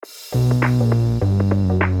Right,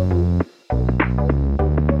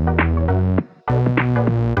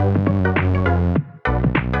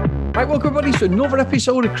 welcome everybody to another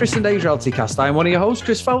episode of Chris and Dave's Reality Cast. I'm one of your hosts,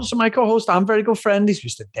 Chris Phelps, and my co-host and very good friend is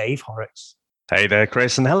Mr. Dave Horrocks. Hey there,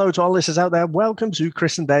 Chris, and hello to all listeners out there. Welcome to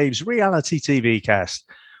Chris and Dave's Reality TV Cast.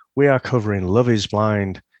 We are covering Love is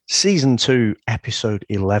Blind, Season 2, Episode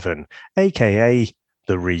 11, a.k.a.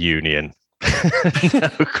 The Reunion. No,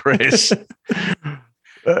 Chris,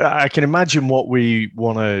 I can imagine what we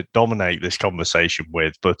want to dominate this conversation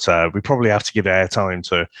with, but we probably have to give airtime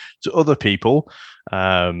to other people.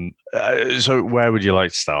 So where would you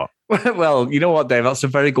like to start? Well, you know what, Dave? That's a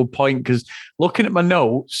very good point, because looking at my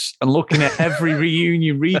notes and looking at every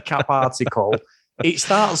reunion recap article, it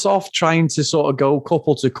starts off trying to sort of go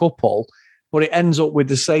couple to couple, but it ends up with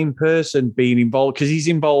the same person being involved, because he's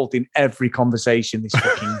involved in every conversation, this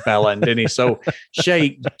fucking bellend, isn't he? So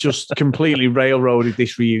Shay just completely railroaded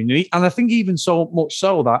this reunion. And I think even so much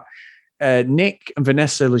so that Nick and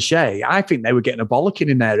Vanessa Lachey, I think they were getting a bollocking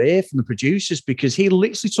in their ear from the producers, because he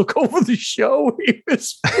literally took over the show. It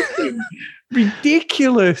was fucking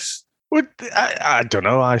ridiculous. I don't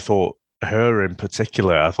know. I thought her in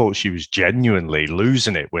particular, I thought she was genuinely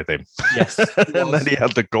losing it with him. Yes. And then he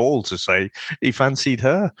had the gall to say he fancied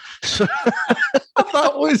her.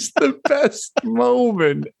 That was the best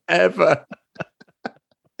moment ever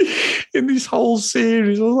in this whole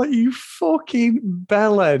series. I was like, you fucking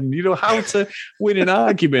bellend. You know how to win an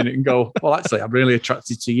argument and go, well, actually, I'm really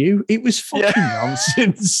attracted to you. It was fucking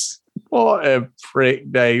nonsense. What a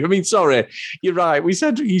prick, Dave. I mean, sorry, you're right. You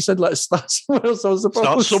said let's start somewhere else.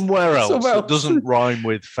 Start somewhere else. It doesn't rhyme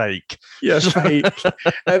with fake. Yes, fake.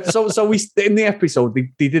 So we in the episode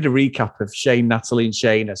they did a recap of Shane, Natalie, and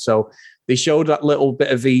Shayna. So they showed that little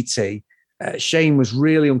bit of VT. Shane was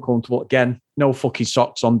really uncomfortable. Again, no fucking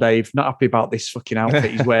socks on, Dave. Not happy about this fucking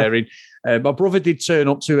outfit he's wearing. My brother did turn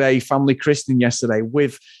up to a family christening yesterday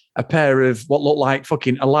with a pair of what looked like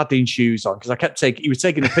fucking Aladdin shoes on, because he was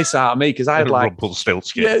taking the piss out of me, because I had like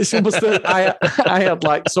Rumpelstiltskin. Yeah, I had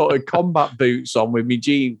like sort of combat boots on with my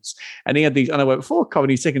jeans, and he had these, and I went, fuck off,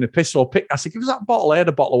 and he's taking a piss or pick. I said, give us that bottle. I had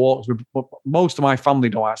a bottle of water. Most of my family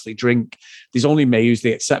don't actually drink. There's only me who's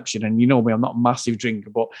the exception, and you know me, I'm not a massive drinker,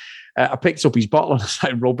 but I picked up his bottle and I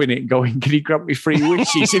started rubbing it and going, can you grab me 3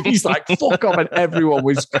 wishes? And he's like, fuck off, and everyone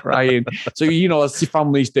was crying. So, you know, as the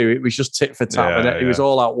families do, it was just tit for tat, and it was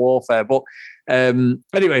all out warfare. But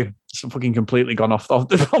anyway, it's fucking completely gone off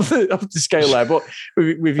the scale there, but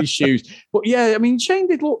with his shoes. But yeah, I mean, Shane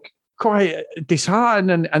did look quite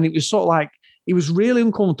disheartened, and it was sort of like, he was really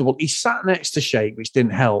uncomfortable. He sat next to Shay, which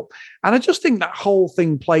didn't help. And I just think that whole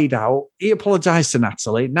thing played out. He apologised to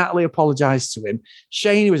Natalie. Natalie apologised to him.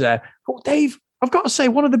 Shane was there. But Dave, I've got to say,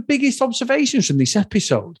 one of the biggest observations from this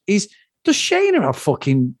episode is, does Shayna have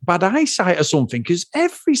fucking bad eyesight or something? Because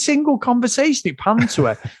every single conversation it panned to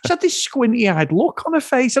her, she had this squinty-eyed look on her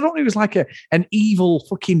face. I don't know, it was like an evil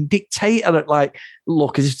fucking dictator that, like,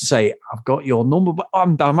 look, as if to say, I've got your number, but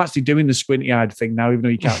I'm actually doing the squinty-eyed thing now, even though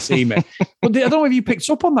you can't see me. But I don't know if you picked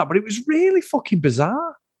up on that, but it was really fucking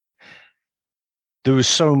bizarre. There was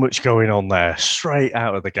so much going on there straight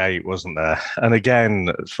out of the gate, wasn't there? And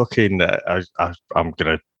again, fucking, I'm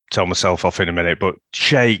going to tell myself off in a minute, but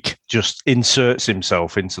Shake just inserts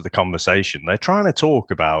himself into the conversation. They're trying to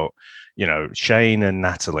talk about, you know, Shane and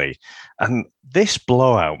Natalie, and this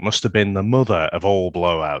blowout must have been the mother of all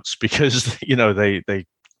blowouts, because, you know, they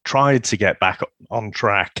tried to get back on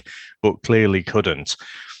track, but clearly couldn't.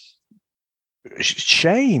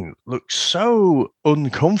 Shane looks so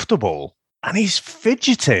uncomfortable, and he's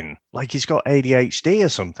fidgeting like he's got ADHD or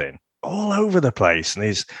something, all over the place, and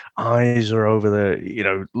his eyes are over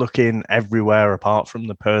looking everywhere apart from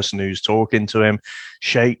the person who's talking to him.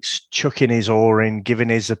 Shake's chucking his oar in, giving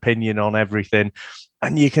his opinion on everything,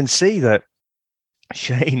 and you can see that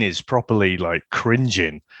Shane is properly like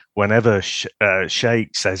cringing whenever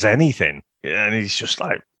Shake says anything, and he's just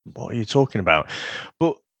like, what are you talking about?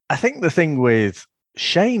 But I think the thing with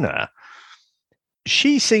Shayna,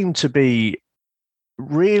 she seemed to be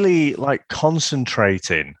really like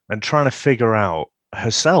concentrating and trying to figure out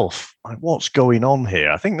herself, like, what's going on here.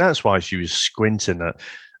 I think that's why she was squinting at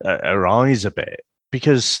her eyes a bit,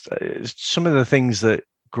 because some of the things that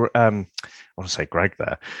I want to say Greg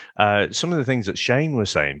there, some of the things that Shane was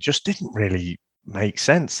saying just didn't really make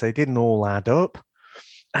sense. They didn't all add up,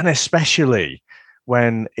 and especially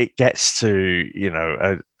when it gets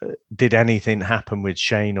to, did anything happen with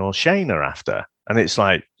Shane or Shayna after? And it's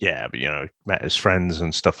like, yeah, but, met as friends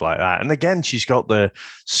and stuff like that. And again, she's got the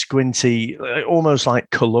squinty, almost like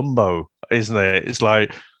Columbo, isn't it? It's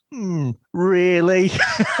like, Really?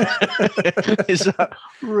 Is that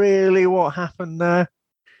really what happened there?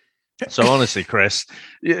 So honestly, Chris,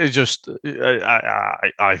 I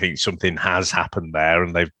think something has happened there,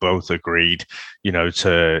 and they've both agreed,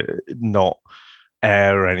 to not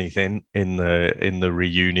air anything in the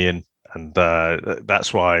reunion, and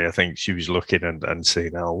that's why I think she was looking and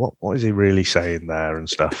seeing, what is he really saying there and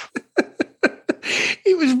stuff.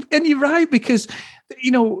 It was, and you're right, because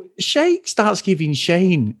Sheik starts giving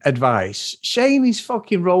Shane advice. Shane is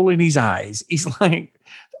fucking rolling his eyes. He's like,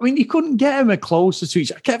 you couldn't get him closer to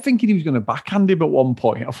each other. I kept thinking he was going to backhand him at one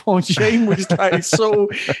point. I thought Shane was like, I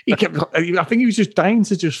think he was just dying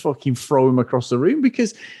to just fucking throw him across the room,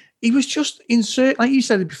 because he was just like you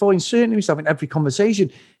said before, inserting himself in every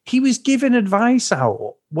conversation. He was giving advice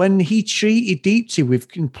out when he treated Deepti with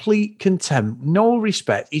complete contempt, no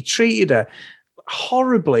respect. He treated her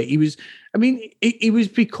horribly. He was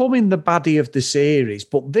becoming the baddie of the series,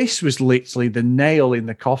 but this was literally the nail in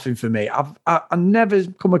the coffin for me. I've never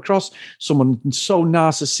come across someone so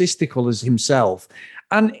narcissistical as himself.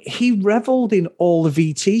 And he reveled in all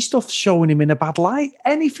the VT stuff, showing him in a bad light.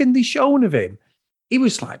 Anything they shown of him, he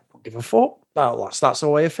was like, don't give a fuck. That's the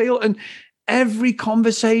way I feel. And every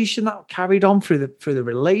conversation that carried on through the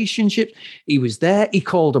relationship, he was there. He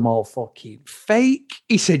called them all fucking fake.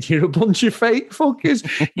 He said, "You're a bunch of fake fuckers.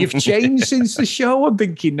 You've changed since the show." I'm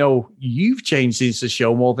thinking, no, you've changed since the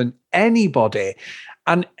show more than anybody.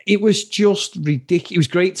 And it was just ridiculous. It was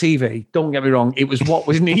great TV. Don't get me wrong. It was what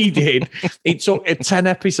was needed. It took 10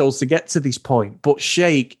 episodes to get to this point. But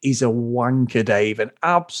Sheik is a wanker, Dave. An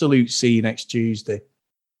absolute see you next Tuesday.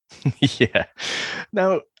 Yeah.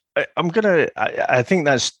 Now, I think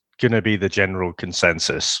that's going to be the general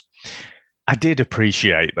consensus. I did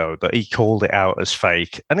appreciate, though, that he called it out as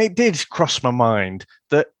fake. And it did cross my mind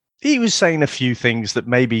that he was saying a few things that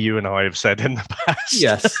maybe you and I have said in the past.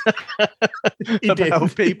 Yes.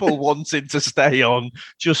 About people wanting to stay on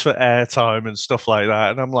just for airtime and stuff like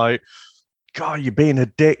that. And I'm like, God, you're being a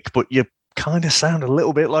dick, but you kind of sound a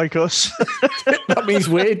little bit like us. That means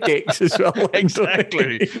we're dicks as well.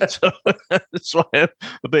 Exactly. So that's why I'm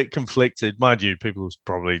a bit conflicted. Mind you, people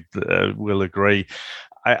probably will agree.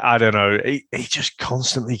 I don't know. He just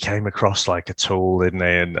constantly came across like a tool, didn't he?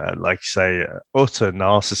 And like you say, utter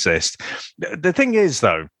narcissist. The thing is,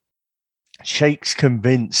 though, Sheik's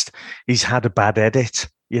convinced he's had a bad edit.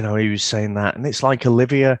 He was saying that. And it's like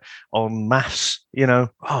Olivia on Maths,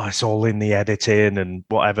 it's all in the editing and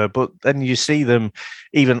whatever. But then you see them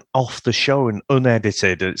even off the show and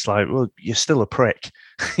unedited. It's like, well, you're still a prick,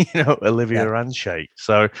 Olivia and Sheik.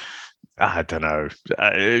 So I don't know.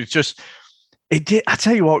 It did. I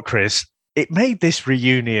tell you what, Chris, it made this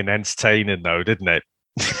reunion entertaining, though, didn't it?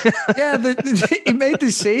 Yeah, it made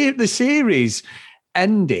the series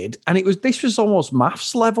ended, and this was almost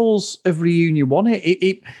Maths levels of reunion, wasn't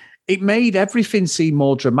it? It made everything seem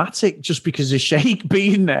more dramatic just because of Sheik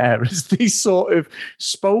being there as this sort of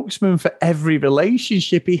spokesman for every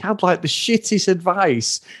relationship. He had like the shittest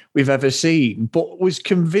advice we've ever seen, but was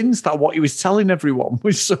convinced that what he was telling everyone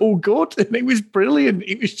was so good, and it was brilliant.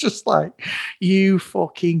 It was just like, you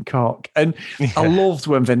fucking cock. And I loved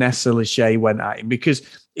when Vanessa Lachey went at him, because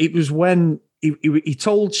it was when he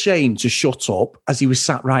told Shane to shut up as he was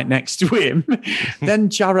sat right next to him. Then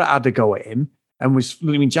Jarrett had a go at him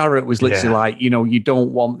and Jarrett was literally like, you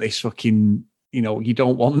don't want this fucking, you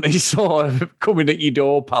don't want this sort of coming at your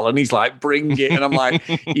door, pal. And he's like, bring it. And I'm like,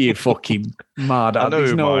 you fucking mad.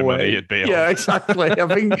 There's no way. Yeah, exactly.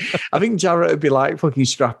 I think Jarrett would be like fucking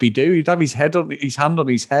Scrappy Doo. He'd have his hand on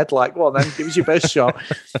his head, like, well, then give us your best shot.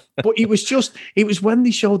 But it was when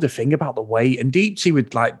they showed the thing about the weight, and Deepti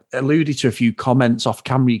would like alluded to a few comments off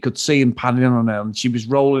camera. You could see him panning on her, and she was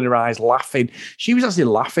rolling her eyes, laughing. She was actually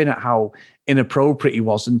laughing at how inappropriate he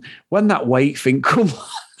was. And when that weight thing come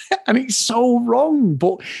and it's so wrong,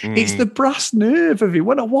 but it's the brass nerve of it.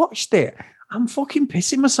 When I watched it, I'm fucking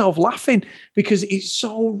pissing myself laughing because it's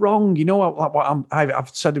so wrong. I've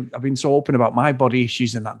said, I've been so open about my body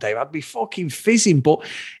issues in that day. I'd be fucking fizzing, but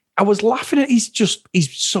I was laughing at his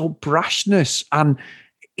so brashness, and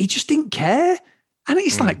he just didn't care. And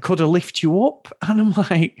it's like, could have lift you up. And I'm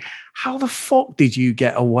like, how the fuck did you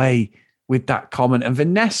get away with that comment? And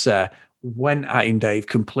Vanessa went at him, Dave,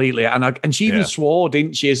 completely. And she even swore,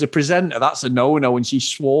 didn't she? As a presenter, that's a no-no. And she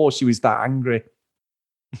swore she was that angry.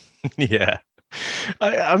 Yeah.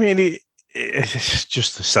 I mean, it's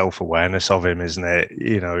just the self-awareness of him, isn't it?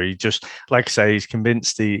 He just, like I say, he's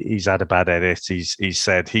convinced he's had a bad edit. He's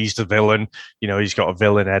said he's the villain. He's got a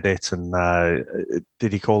villain edit. And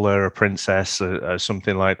did he call her a princess or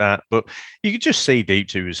something like that? But you could just see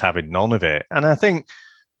Deepti was having none of it. And I think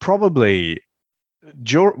probably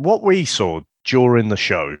what we saw during the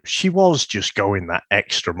show, she was just going that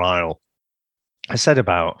extra mile. I said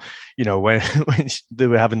about, when they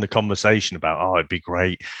were having the conversation about, oh, it'd be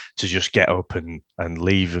great to just get up and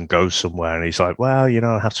leave and go somewhere. And he's like, well,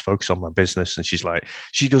 I have to focus on my business. And she's like,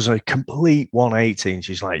 she does a complete 180. And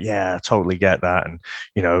she's like, yeah, I totally get that. And,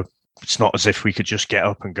 it's not as if we could just get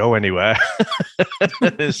up and go anywhere.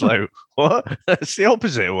 It's like, what? That's the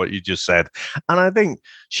opposite of what you just said. And I think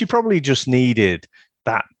she probably just needed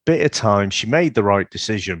that bit of time. She made the right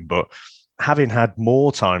decision, but having had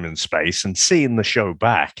more time and space and seeing the show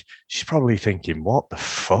back, she's probably thinking, what the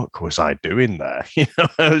fuck was I doing there?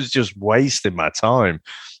 I was just wasting my time.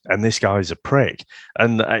 And this guy's a prick.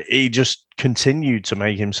 And he just continued to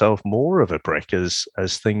make himself more of a prick as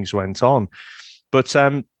things went on.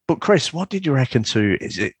 But Chris, what did you reckon to,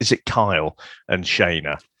 is it Kyle and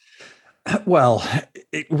Shayna? Well,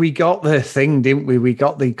 we got the thing, didn't we? We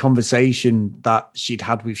got the conversation that she'd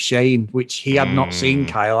had with Shane, which he had not seen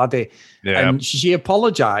Kyle, had he? Yeah. And she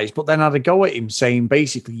apologized, but then had a go at him saying,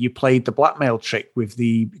 basically, you played the blackmail trick with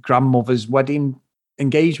the grandmother's wedding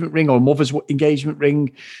engagement ring or mother's engagement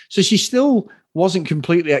ring. So she still wasn't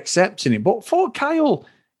completely accepting it. But for Kyle,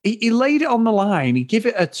 he laid it on the line, he gave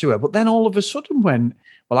it to her, but then all of a sudden went,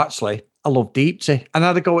 well, actually, I love Deepti. And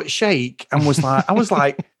had a go at Shake and was like, I was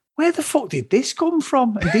like, where the fuck did this come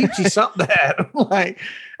from? And Deepti sat there.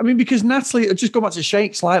 Because Natalie, just go back to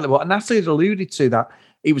Shake slightly, but Natalie had alluded to that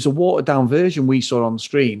it was a watered down version we saw on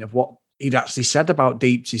screen of what he'd actually said about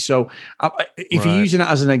Deepti. So if you're using it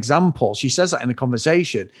as an example, she says that in the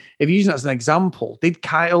conversation, if you're using it as an example, did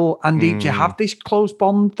Kyle and Deepti have this close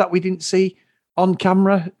bond that we didn't see on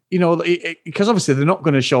camera? Because obviously they're not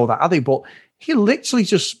going to show that, are they? But he literally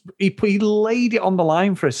he laid it on the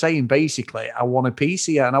line for a saying, basically, I want a piece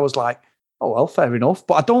here. And I was like, oh, well, fair enough.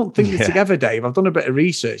 But I don't think they're together, Dave. I've done a bit of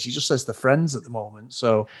research. He just says they're friends at the moment.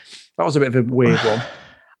 So that was a bit of a weird one.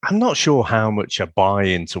 I'm not sure how much I buy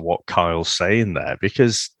into what Kyle's saying there,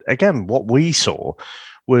 because, again, what we saw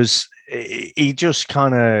was he just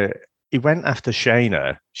kind of, he went after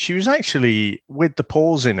Shayna. She was actually, with the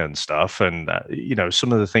pausing and stuff and,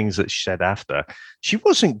 some of the things that she said after, she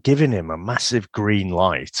wasn't giving him a massive green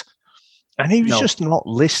light. And he was just not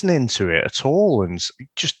listening to it at all. And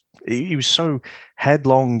he was so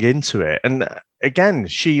headlong into it. And again,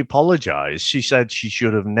 she apologized. She said she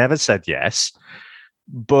should have never said yes,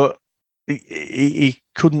 but he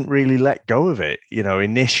couldn't really let go of it,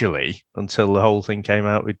 initially until the whole thing came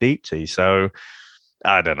out with Deepti. So,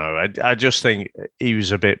 I don't know. I just think he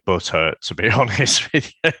was a bit butthurt, to be honest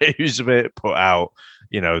with you. He was a bit put out,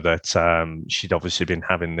 that she'd obviously been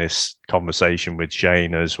having this conversation with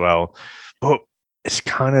Shane as well. But it's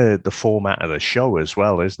kind of the format of the show as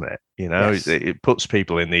well, isn't it? Yes. It puts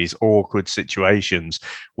people in these awkward situations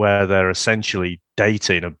where they're essentially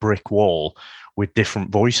dating a brick wall with different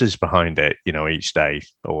voices behind it, each day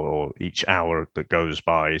or each hour that goes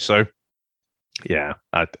by. So, yeah,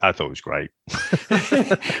 I thought it was great.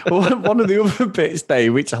 One of the other bits,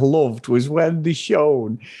 Dave, which I loved, was when they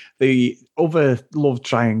shown the other love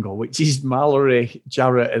triangle, which is Mallory,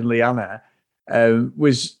 Jarrett, and Liana,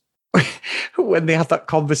 was when they had that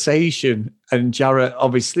conversation, and Jarrett,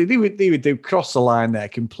 obviously, they would cross the line there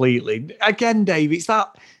completely. Again, Dave, it's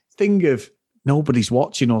that thing of, nobody's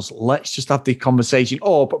watching us. Let's just have the conversation.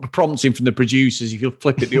 Or prompting from the producers, if you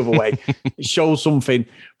flip it the other way, it shows something.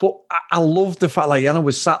 But I love the fact that Liana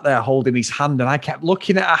was sat there holding his hand, and I kept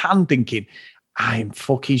looking at her hand thinking, I'm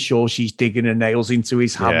fucking sure she's digging her nails into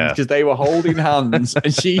his hand, because they were holding hands,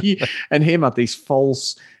 and she and him had this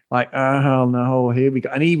false, like, oh no, here we go.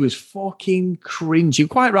 And he was fucking cringing,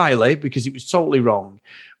 quite rightly, because it was totally wrong.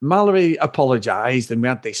 Mallory apologized, and we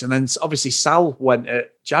had this. And then obviously Sal went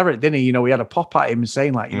at Jarrett, didn't he? We had a pop at him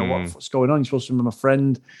saying, like, what's going on? You're supposed to be my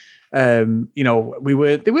friend. They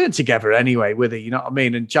weren't together anyway, were they? You know what I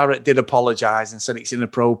mean? And Jarrett did apologize and said it's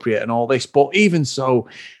inappropriate and all this. But even so,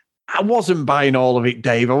 I wasn't buying all of it,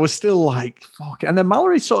 Dave. I was still like, fuck. And then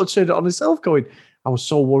Mallory sort of turned it on herself, going, I was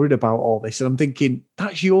so worried about all this. And I'm thinking,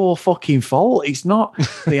 that's your fucking fault. It's not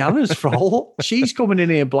Liana's fault. She's coming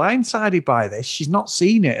in here blindsided by this. She's not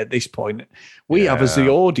seen it at this point. We have, as the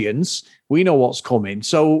audience, we know what's coming.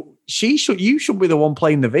 So you should be the one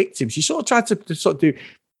playing the victim. She sort of tried to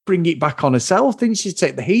bring it back on herself, didn't she?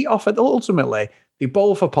 Take the heat off it. Ultimately, they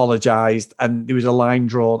both apologized and there was a line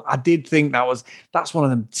drawn. I did think that's one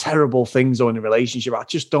of them terrible things in a relationship. I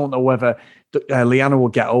just don't know whether Liana will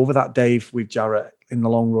get over that, Dave, with Jarrett in the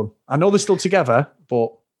long run. I know they're still together,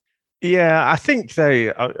 but... Yeah, I think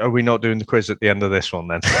are we not doing the quiz at the end of this one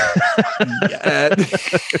then?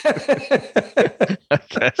 I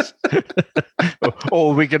guess.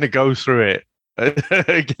 Or are we going to go through it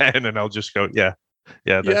again, and I'll just go, yeah,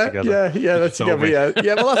 they're together. Yeah, they're together. Yeah,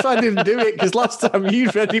 yeah. Well, that's why I didn't do it, because last time you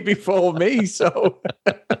read it before me. So,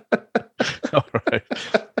 all right.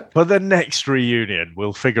 For the next reunion,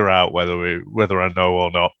 we'll figure out whether I know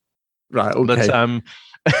or not. Right. Okay.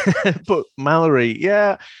 But Mallory,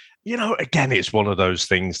 yeah, again, it's one of those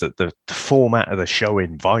things that the format of the show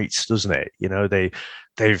invites, doesn't it?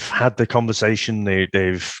 They've had the conversation,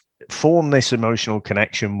 they've formed this emotional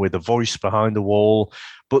connection with the voice behind the wall,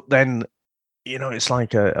 but then, it's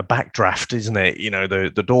like a backdraft, isn't it?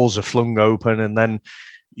 The doors are flung open, and then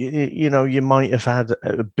you might have had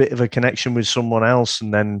a bit of a connection with someone else,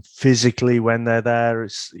 and then physically when they're there,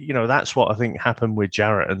 it's that's what I think happened with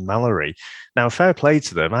Jarrett and Mallory. Now, fair play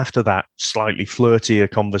to them. After that slightly flirtier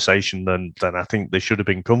conversation than I think they should have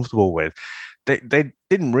been comfortable with, they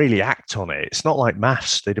didn't really act on it. It's not like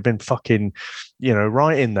Maths. They'd have been fucking,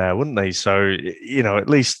 right in there, wouldn't they? So, at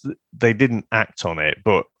least they didn't act on it,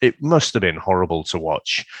 but it must have been horrible to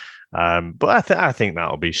watch. But I think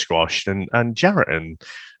that'll be squashed. And Jarrett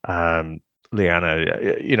and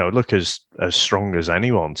Leanna, look as strong as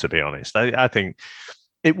anyone, to be honest. I think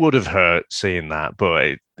it would have hurt seeing that,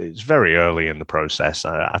 but it's very early in the process.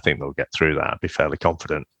 I think they'll get through that. I'd be fairly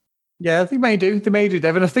confident. Yeah, they may do. They may do,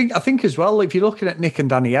 Devin. I think as well, if you're looking at Nick and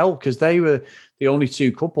Danielle, because they were the only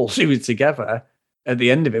two couples who were together at the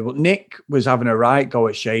end of it. But Nick was having a right go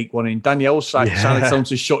at Shake, wanting Danielle trying to tell him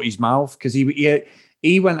to shut his mouth, because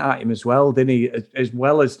he went at him as well, didn't he? As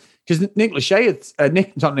well as, because Nick, who's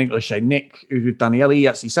with Danielle, he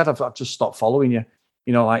actually said, I've just stopped following you.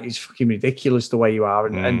 It's fucking ridiculous the way you are.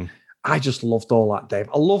 And I just loved all that, Dave.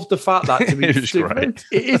 I loved the fact that,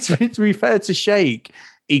 to be fair to Shake,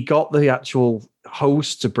 he got the actual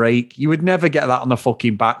host to break. You would never get that on a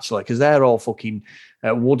fucking Bachelor, because they're all fucking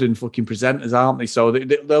wooden fucking presenters, aren't they? So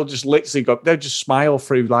they'll just literally they'll just smile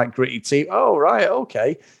through like gritty teeth. Oh, right,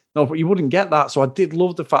 okay. No, but you wouldn't get that. So I did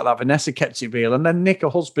love the fact that Vanessa kept it real. And then Nick, her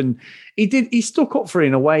husband, he stuck up for it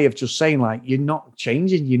in a way of just saying, like, you're not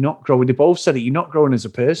changing, you're not growing. They both said it, you're not growing as a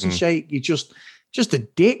person, Shake. You're just a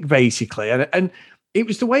dick, basically. And it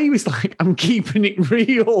was the way he was like, I'm keeping it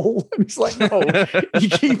real. And it's like, no,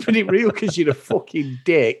 you're keeping it real because you're a fucking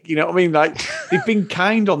dick. You know what I mean? Like, they've been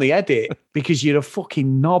kind on the edit because you're a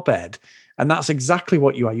fucking knobhead. And that's exactly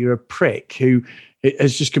what you are. You're a prick who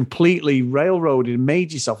has just completely railroaded and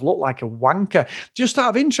made yourself look like a wanker. Just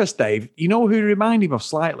out of interest, Dave, you know who reminded him of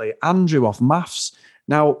slightly? Andrew off Maths.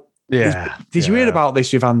 Now, did you hear about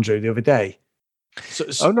this with Andrew the other day?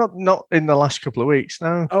 Not in the last couple of weeks,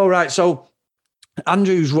 no. Oh, right. So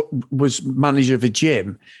Andrews was manager of a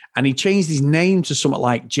gym, and he changed his name to something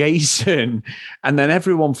like Jason, and then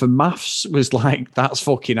everyone from Maths was like, that's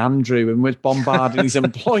fucking Andrew, and was bombarding his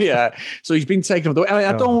employer. So he's been taken off the way.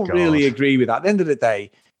 I don't really agree with that. At the end of the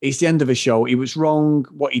day, it's the end of a show. He was wrong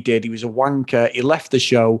what he did. He was a wanker. He left the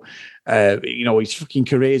show. His fucking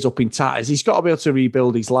career's up in tatters. He's got to be able to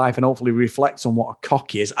rebuild his life and hopefully reflect on what a cock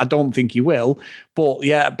he is. I don't think he will. But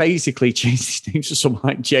yeah, basically changed his name to something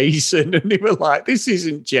like Jason. And they were like, this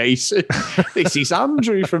isn't Jason. This is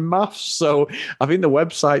Andrew from Maths. So I think the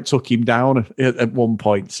website took him down at one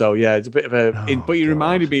point. So yeah, it's a bit of but he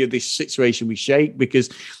reminded me of this situation with Shake, because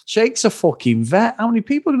Shake's a fucking vet. How many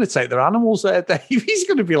people are going to take their animals there, Dave? He's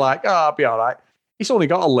going to be like, I'll be all right. He's only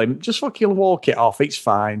got a limp. Just fucking walk it off. It's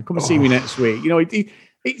fine. Come and see me next week.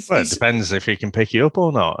 It depends if he can pick you up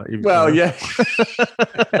or not. Well, yeah.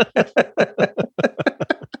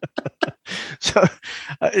 So,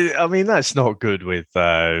 I mean, that's not good with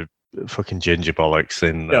fucking ginger bollocks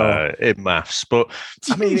in Maths. But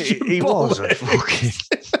I mean, he was a fucking.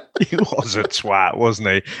 He was a twat, wasn't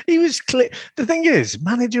he? He was the thing is,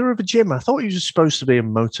 manager of a gym. I thought he was supposed to be a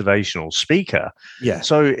motivational speaker. Yeah.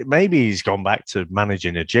 So maybe he's gone back to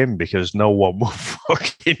managing a gym because no one will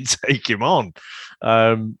fucking take him on.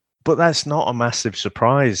 But that's not a massive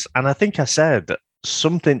surprise. And I think I said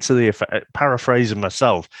something to the effect, paraphrasing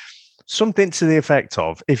myself, something to the effect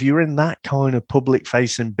of, if you're in that kind of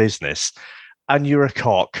public-facing business and you're a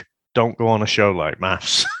cock, don't go on a show like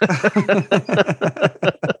Maths.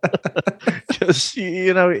 Because,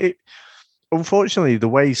 unfortunately, the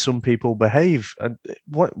way some people behave, and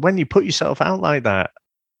when you put yourself out like that,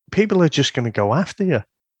 people are just going to go after you.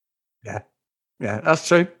 Yeah, that's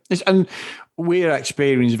true. And we're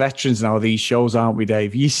experienced veterans now of these shows, aren't we,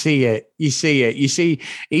 Dave? You see it. You see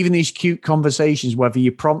even these cute conversations, whether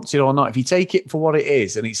you prompt it or not, if you take it for what it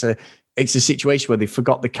is, and it's a situation where they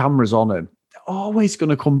forgot the cameras on them, always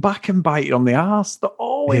going to come back and bite you on the arse. They're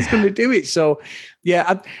always going to do it. So,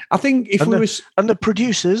 yeah, I think if and the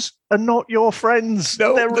producers are not your friends.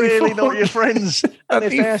 No, they're really not your friends. And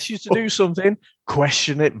if they ask you to do something,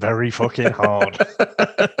 question it very fucking hard.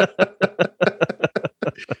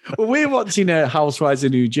 Well, we're watching Housewives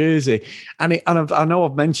of New Jersey, and I know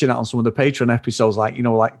I've mentioned that on some of the Patreon episodes, like, you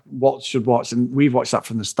know, like what should watch, and we've watched that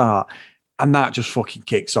from the start, and that just fucking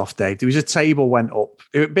kicks off, Dave. There was a table went up,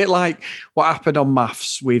 a bit like what happened on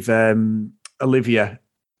Maths with Olivia.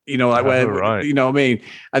 You know, like where, right. You know what I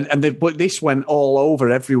mean? But this went all over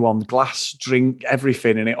everyone, glass, drink,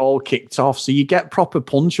 everything, and it all kicked off. So you get proper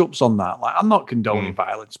punch-ups on that. Like, I'm not condoning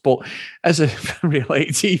violence, but as a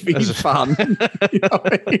reality TV fan, you know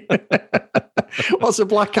what I mean? What's a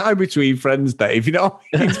black eye between friends, Dave? You know,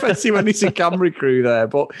 especially when it's a camera crew there.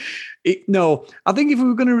 But no, I think if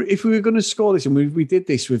we were gonna score this, and we did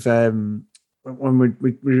this with when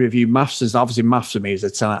we review Maths, as obviously Maths for me is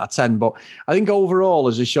a 10 out of 10, but I think overall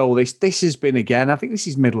as a show, this has been, again, I think this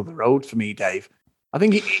is middle of the road for me, Dave. I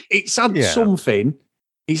think it's had something.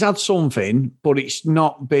 It's had something, but it's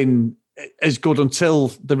not been as good until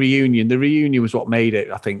the reunion. The reunion was what made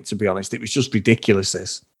it, I think, to be honest. It was just ridiculous,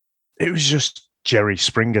 this. It was just Jerry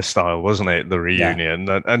Springer style, wasn't it, the reunion?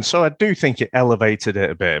 Yeah. And so I do think it elevated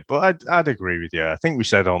it a bit, but I'd agree with you. I think we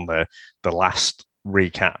said on the last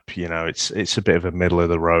recap, you know, it's a bit of a middle of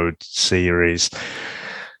the road series.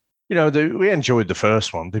 You know, we enjoyed the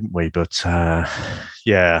first one, didn't we? But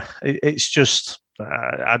it's just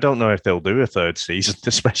I don't know if they'll do a third season,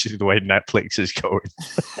 especially the way Netflix is going.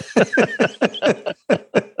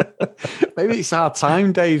 Maybe it's our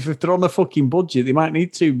time, Dave. If they're on a fucking budget, they might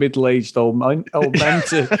need two middle-aged old men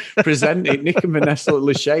to present it. Nick and Vanessa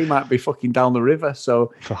Lachey might be fucking down the river.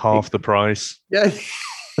 So for half the price. Yeah.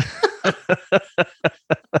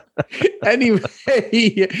 Anyway,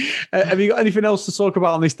 have you got anything else to talk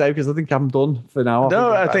about on this, Dave? Because I think I'm done for now.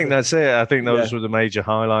 I think that's it. I think those were the major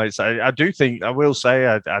highlights. I will say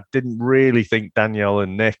I didn't really think Danielle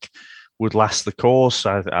and Nick would last the course.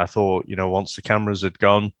 I thought, you know, once the cameras had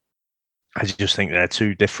gone, I just think they're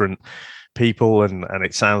two different people, and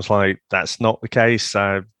it sounds like that's not the case.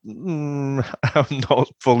 I'm not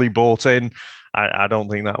fully bought in. I don't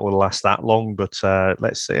think that will last that long, but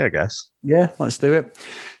let's see, I guess. Yeah, let's do it.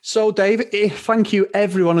 So, Dave, thank you,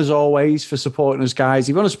 everyone, as always, for supporting us, guys.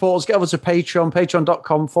 If you want to support us, get over to Patreon,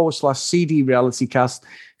 patreon.com/CD RealityCast. If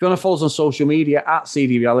you want to follow us on social media,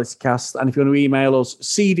 @CD RealityCast. And if you want to email us,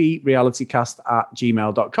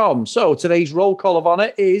 cdrealitycast@gmail.com. So, today's roll call of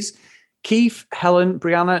honour is Keith, Helen,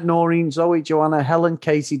 Brianna, Noreen, Zoe, Joanna, Helen,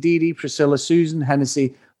 Katie, Dee Dee, Priscilla, Susan,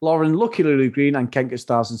 Hennessy, Lauren, Lucky Lily Green, and Kent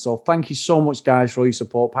Stars. And so thank you so much, guys, for all your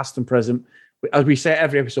support, past and present. As we say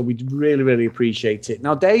every episode, we really, really appreciate it.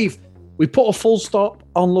 Now, Dave, we put a full stop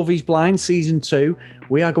on Love is Blind Season 2.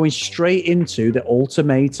 We are going straight into the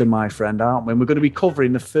ultimatum, my friend, aren't we? And we're going to be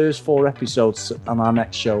covering the first 4 episodes on our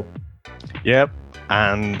next show. Yep.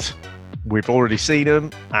 And we've already seen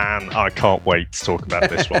them, and I can't wait to talk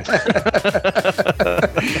about this one.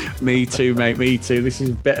 Me too, mate. Me too. This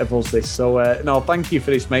is a bit of us, this. So, no, thank you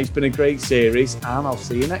for this, mate. It's been a great series, and I'll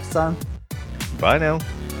see you next time. Bye now.